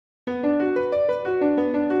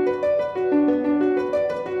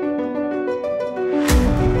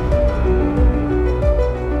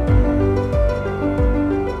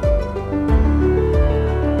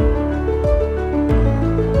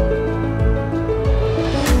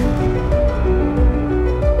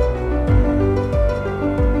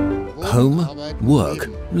work,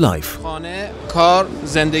 life. خانه، کار،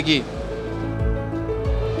 زندگی.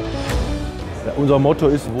 Our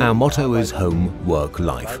motto is home, work,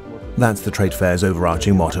 life. That's the trade fair's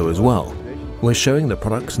overarching motto as well. We're showing the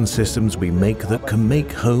products and systems we make that can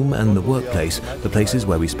make home and the workplace, the places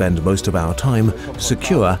where we spend most of our time,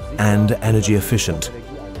 secure and energy efficient.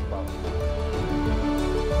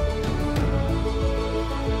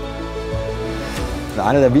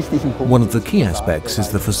 One of the key aspects is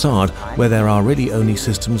the facade, where there are really only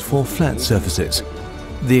systems for flat surfaces.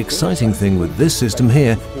 The exciting thing with this system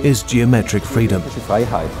here is geometric freedom.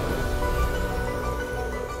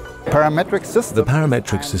 The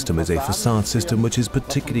parametric system is a facade system which is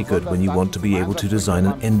particularly good when you want to be able to design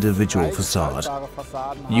an individual facade.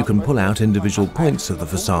 You can pull out individual points of the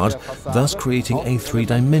facade, thus creating a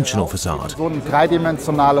three-dimensional facade.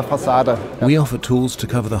 We offer tools to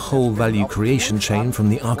cover the whole value creation chain from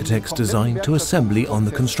the architect's design to assembly on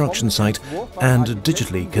the construction site and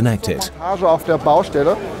digitally connect it.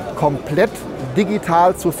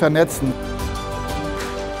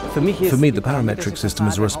 For me, the parametric system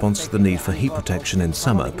is a response to the need for heat protection in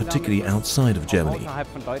summer, particularly outside of Germany.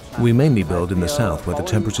 We mainly build in the south, where the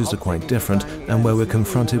temperatures are quite different and where we're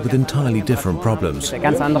confronted with entirely different problems.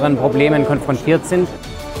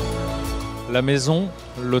 La maison,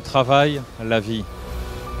 le travail, la vie.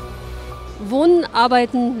 Wohnen,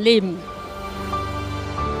 arbeiten, leben.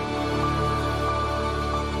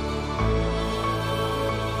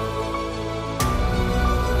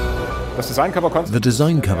 The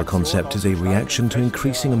design cover concept is a reaction to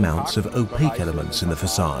increasing amounts of opaque elements in the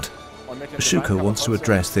facade. Schüco wants to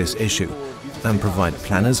address this issue and provide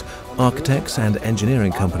planners, architects and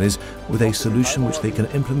engineering companies with a solution which they can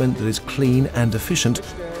implement that is clean and efficient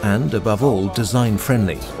and, above all,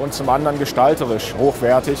 design-friendly. Und zum anderen gestalterisch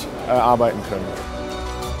hochwertig arbeiten können.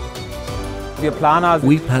 We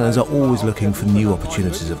planners are always looking for new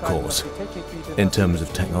opportunities, of course, in terms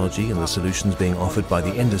of technology and the solutions being offered by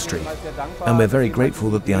the industry. And we're very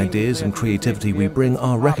grateful that the ideas and creativity we bring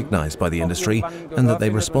are recognized by the industry and that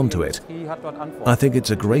they respond to it. I think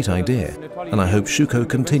it's a great idea, and I hope Schüco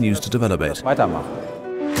continues to develop it.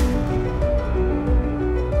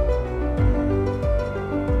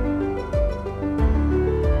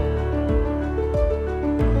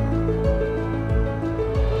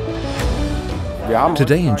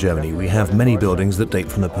 Today in Germany we have many buildings that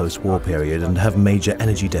date from the post-war period and have major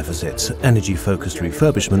energy deficits. Energy-focused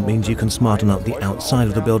refurbishment means you can smarten up the outside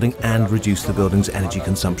of the building and reduce the building's energy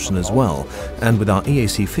consumption as well. And with our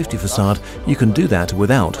EAC 50 facade, you can do that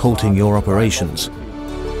without halting your operations.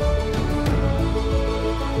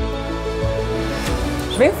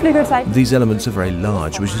 These elements are very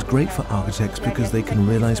large, which is great for architects because they can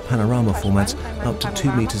realize panorama formats up to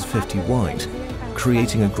 2.50 meters wide,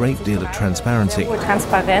 creating a great deal of transparency. Here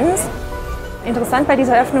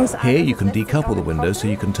you can decouple the windows so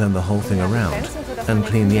you can turn the whole thing around and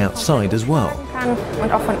clean the outside as well.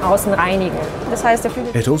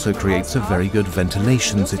 It also creates a very good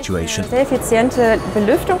ventilation situation.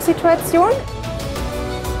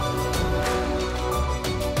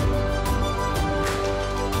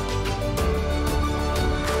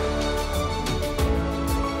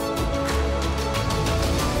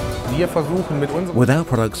 With our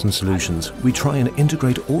products and solutions, we try and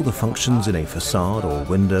integrate all the functions in a facade or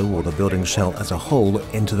window or the building shell as a whole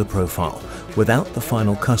into the profile, without the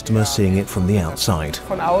final customer seeing it from the outside.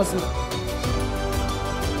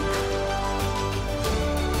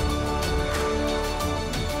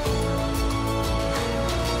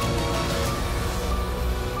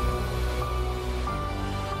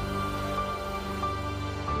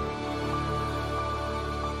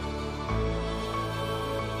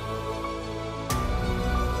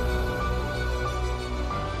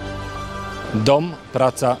 Dom,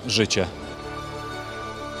 praca, życie.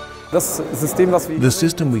 The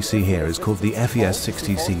system we see here is called the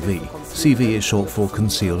FES60 CV. CV is short for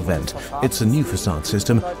concealed vent. It's a new facade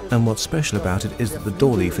system, and what's special about it is that the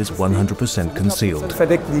door leaf is 100% concealed.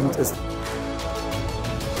 The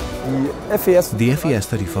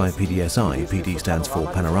FES35 PDSI, PD stands for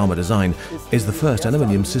Panorama Design, is the first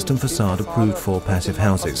aluminium system facade approved for passive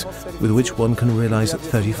houses, with which one can realize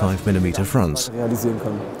 35mm fronts.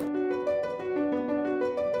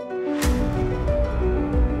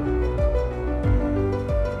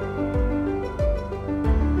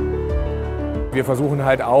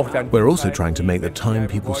 We're also trying to make the time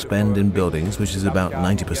people spend in buildings, which is about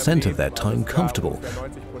 90% of their time, comfortable,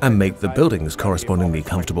 and make the buildings correspondingly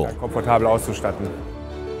comfortable.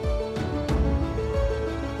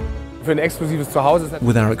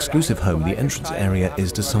 With our exclusive home, the entrance area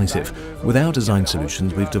is decisive. With our design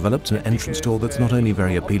solutions, we've developed an entrance door that's not only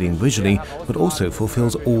very appealing visually, but also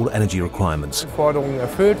fulfills all energy requirements.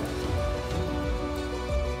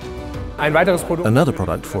 Another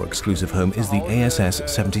product for exclusive home is the ASS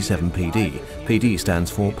 77PD. PD stands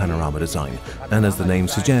for Panorama Design, and as the name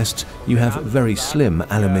suggests, you have very slim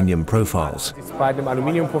aluminium profiles.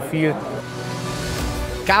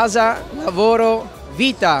 Casa, lavoro,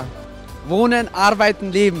 vita. Wohnen,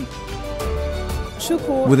 arbeiten, leben.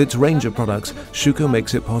 With its range of products, Schüco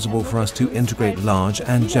makes it possible for us to integrate large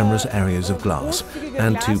and generous areas of glass,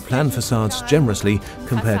 and to plan facades generously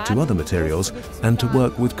compared to other materials, and to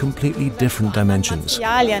work with completely different dimensions.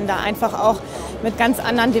 Da einfach auch mit ganz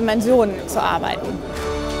anderen Dimensionen zu arbeiten.